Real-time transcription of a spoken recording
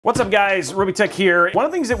What's up guys, Robeytech here. One of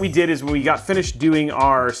the things that we did is when we got finished doing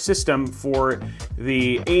our system for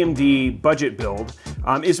the AMD budget build,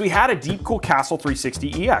 is we had a DeepCool Castle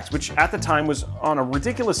 360EX, which at the time was on a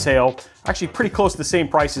ridiculous sale, actually pretty close to the same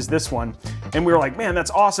price as this one. And we were like, man, that's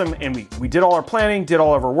awesome. And we did all our planning, did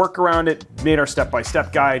all of our work around it, made our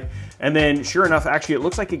step-by-step guide. And then sure enough, actually, it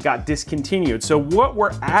looks like it got discontinued. So what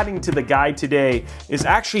we're adding to the guide today is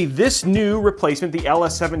actually this new replacement, the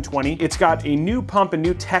LS720. It's got a new pump and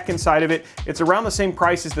new tech inside of it. It's around the same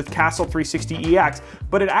price as the Castle 360EX,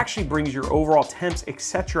 but it actually brings your overall temps,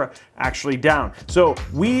 etc., actually down. So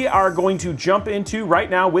we are going to jump into right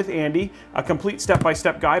now with Andy, a complete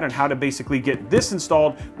step-by-step guide on how to basically get this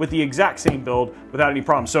installed with the exact same build without any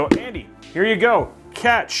problems. So Andy, here you go,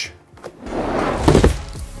 catch.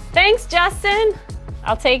 Thanks, Justin.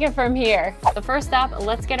 I'll take it from here. The first step,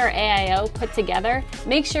 let's get our AiO put together.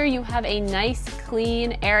 Make sure you have a nice,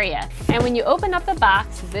 clean area. And when you open up the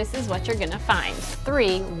box, this is what you're gonna find.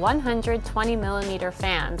 3 120mm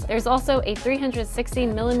fans. There's also a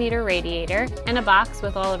 360mm radiator and a box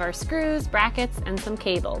with all of our screws, brackets, and some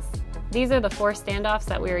cables. These are the 4 standoffs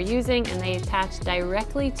that we are using, and they attach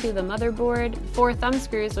directly to the motherboard. 4 thumb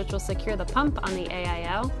screws, which will secure the pump on the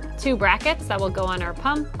AiO. 2 brackets that will go on our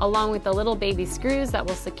pump, along with the little baby screws that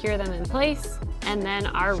will secure them in place. And then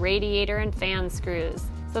our radiator and fan screws.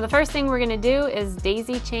 So the first thing we're gonna do is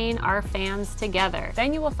daisy chain our fans together.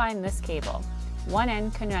 Then you will find this cable. One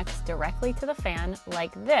end connects directly to the fan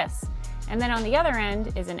like this. And then on the other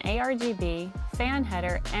end is an ARGB, fan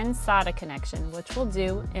header, and SATA connection, which we'll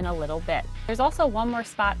do in a little bit. There's also one more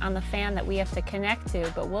spot on the fan that we have to connect to,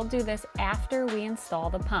 but we'll do this after we install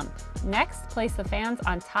the pump. Next, place the fans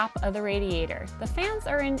on top of the radiator. The fans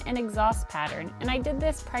are in an exhaust pattern, and I did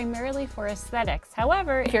this primarily for aesthetics.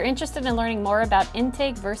 However, if you're interested in learning more about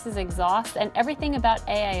intake versus exhaust and everything about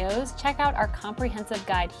AiOs, check out our comprehensive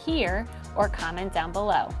guide here or comment down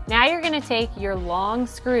below. Now you're gonna take your long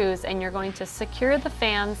screws and you're going to secure the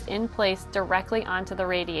fans in place directly onto the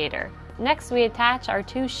radiator. Next, we attach our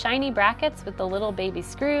 2 shiny brackets with the little baby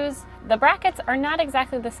screws. The brackets are not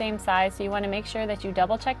exactly the same size, so you want to make sure that you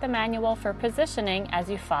double check the manual for positioning as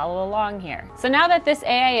you follow along here. So now that this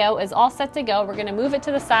AiO is all set to go, we're going to move it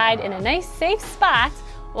to the side in a nice safe spot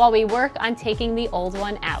while we work on taking the old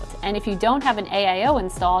one out. And if you don't have an AiO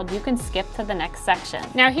installed, you can skip to the next section.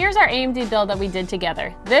 Now here's our AMD build that we did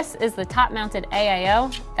together. This is the top mounted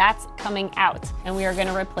AiO, that's coming out, and we are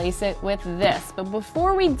gonna replace it with this. But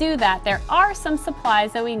before we do that, there are some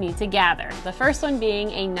supplies that we need to gather. The first one being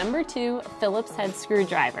a number 2 Phillips head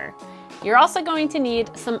screwdriver. You're also going to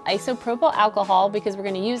need some isopropyl alcohol because we're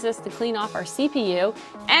going to use this to clean off our CPU,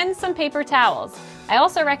 and some paper towels. I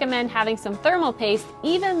also recommend having some thermal paste,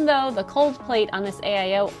 even though the cold plate on this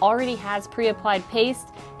AiO already has pre-applied paste.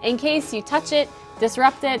 In case you touch it,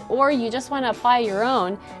 disrupt it, or you just want to apply your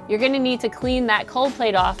own, you're going to need to clean that cold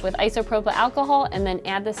plate off with isopropyl alcohol and then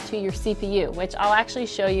add this to your CPU, which I'll actually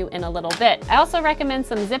show you in a little bit. I also recommend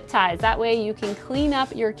some zip ties, that way you can clean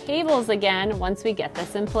up your cables again once we get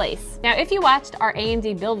this in place. Now if you watched our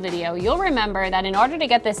AMD build video, you'll remember that in order to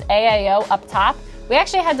get this AiO up top, we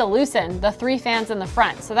actually had to loosen the 3 fans in the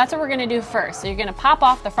front. So that's what we're gonna do first. So you're gonna pop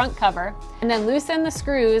off the front cover and then loosen the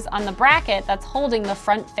screws on the bracket that's holding the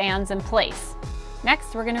front fans in place.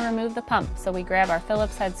 Next, we're gonna remove the pump. So we grab our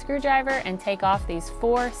Phillips head screwdriver and take off these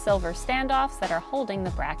 4 silver standoffs that are holding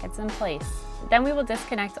the brackets in place. Then we will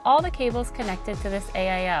disconnect all the cables connected to this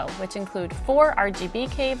AiO, which include 4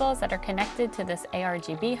 RGB cables that are connected to this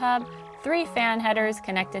ARGB hub, 3 fan headers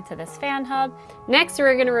connected to this fan hub. Next,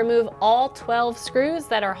 we're gonna remove all 12 screws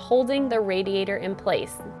that are holding the radiator in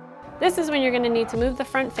place. This is when you're gonna need to move the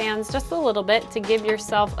front fans just a little bit to give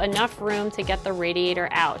yourself enough room to get the radiator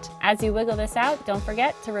out. As you wiggle this out, don't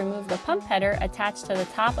forget to remove the pump header attached to the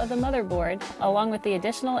top of the motherboard, along with the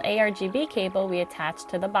additional ARGB cable we attached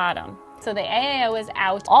to the bottom. So the AiO is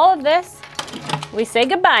out. All of this we say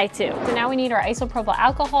goodbye to. So now we need our isopropyl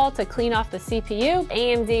alcohol to clean off the CPU.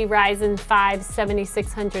 AMD Ryzen 5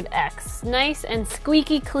 7600X. Nice and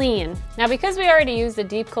squeaky clean. Now because we already used the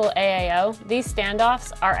DeepCool AiO, these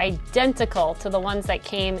standoffs are identical to the ones that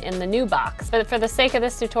came in the new box. But for the sake of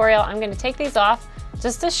this tutorial, I'm gonna take these off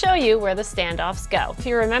just to show you where the standoffs go. If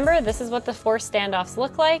you remember, this is what the 4 standoffs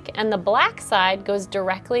look like, and the black side goes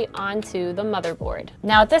directly onto the motherboard.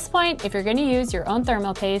 Now at this point, if you're gonna use your own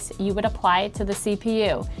thermal paste, you would apply it to the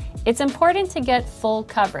CPU. It's important to get full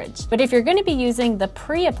coverage, but if you're gonna be using the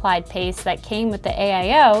pre-applied paste that came with the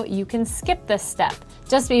AiO, you can skip this step.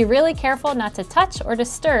 Just be really careful not to touch or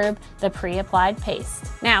disturb the pre-applied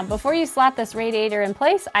paste. Now, before you slap this radiator in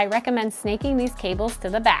place, I recommend snaking these cables to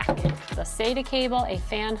the back. The SATA cable, a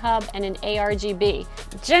fan hub, and an ARGB.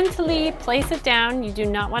 Gently place it down. You do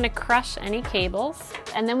not want to crush any cables.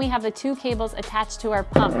 And then we have the two cables attached to our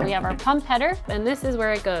pump. We have our pump header, and this is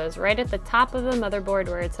where it goes, right at the top of the motherboard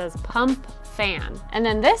where it says pump fan. And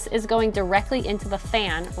then this is going directly into the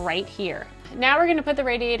fan right here. Now we're gonna put the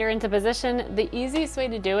radiator into position. The easiest way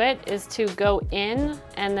to do it is to go in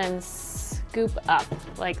and then scoop up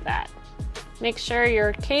like that. Make sure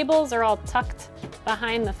your cables are all tucked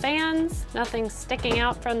behind the fans, nothing sticking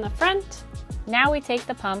out from the front. Now we take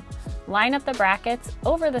the pump, line up the brackets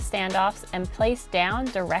over the standoffs, and place down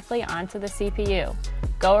directly onto the CPU.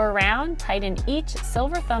 Go around, tighten each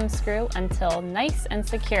silver thumb screw until nice and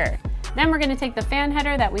secure. Then we're gonna take the fan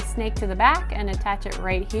header that we snaked to the back and attach it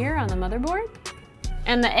right here on the motherboard.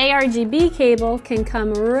 And the ARGB cable can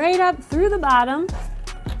come right up through the bottom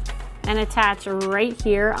and attach right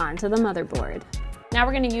here onto the motherboard. Now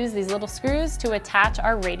we're gonna use these little screws to attach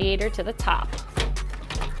our radiator to the top.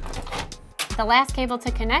 The last cable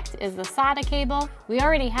to connect is the SATA cable. We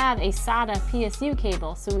already have a SATA PSU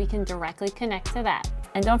cable, so we can directly connect to that.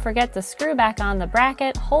 And don't forget to screw back on the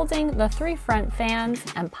bracket holding the 3 front fans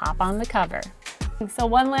and pop on the cover. So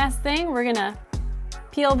one last thing, we're gonna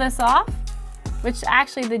peel this off, which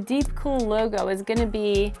actually the DeepCool logo is gonna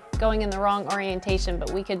be going in the wrong orientation,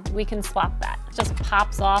 but we can swap that. It just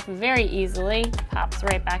pops off very easily, pops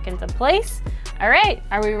right back into place. All right,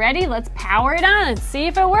 are we ready? Let's power it on and see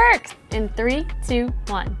if it works. In 3, 2,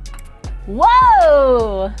 1.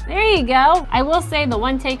 Whoa! There you go. I will say the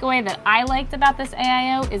one takeaway that I liked about this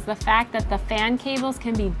AiO is the fact that the fan cables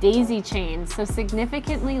can be daisy chained, so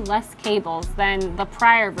significantly less cables than the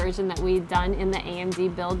prior version that we'd done in the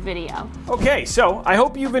AMD build video. Okay, so I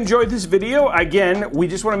hope you've enjoyed this video. Again, we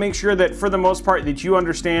just want to make sure that for the most part that you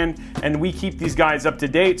understand and we keep these guys up to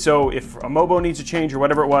date. So if a MOBO needs a change or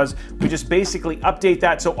whatever it was, we just basically update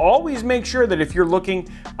that. So always make sure that if you're looking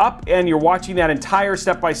up and you're watching that entire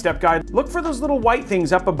step-by-step guide, look for those little white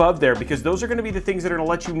things up above there, because those are going to be the things that are going to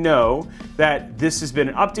let you know that this has been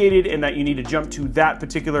updated and that you need to jump to that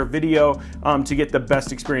particular video to get the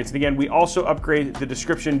best experience. And again, we also upgrade the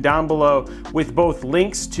description down below with both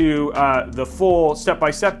links to the full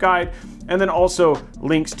step-by-step guide, and then also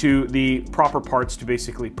links to the proper parts to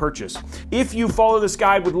basically purchase. If you follow this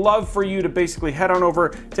guide, would love for you to basically head on over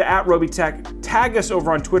to @Robeytech, tag us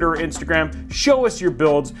over on Twitter or Instagram, show us your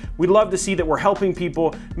builds. We'd love to see that we're helping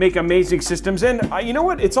people make amazing systems. And you know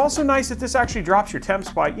what? It's also nice that this actually drops your temps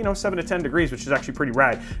by 7 to 10 degrees, which is actually pretty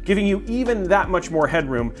rad, giving you even that much more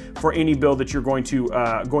headroom for any build that you're going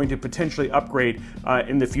to potentially upgrade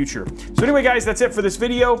in the future. So anyway, guys, that's it for this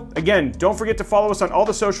video. Again, don't forget to follow us on all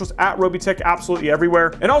the socials @Robeytech, absolutely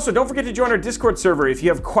everywhere. And also don't forget to join our Discord server if you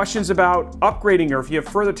have questions about upgrading, or if you have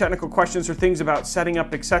further technical questions or things about setting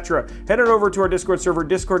up, etc. Head on over to our Discord server,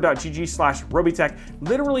 discord.gg/Robeytech.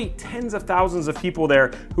 Literally tens of thousands of people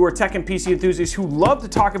there who are tech and PC enthusiasts who love to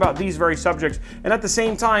talk about these very subjects. And at the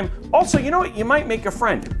same time, also, you know what? You might make a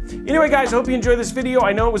friend. Anyway, guys, I hope you enjoyed this video.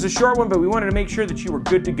 I know it was a short one, but we wanted to make sure that you were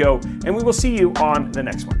good to go. And we will see you on the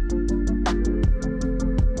next one.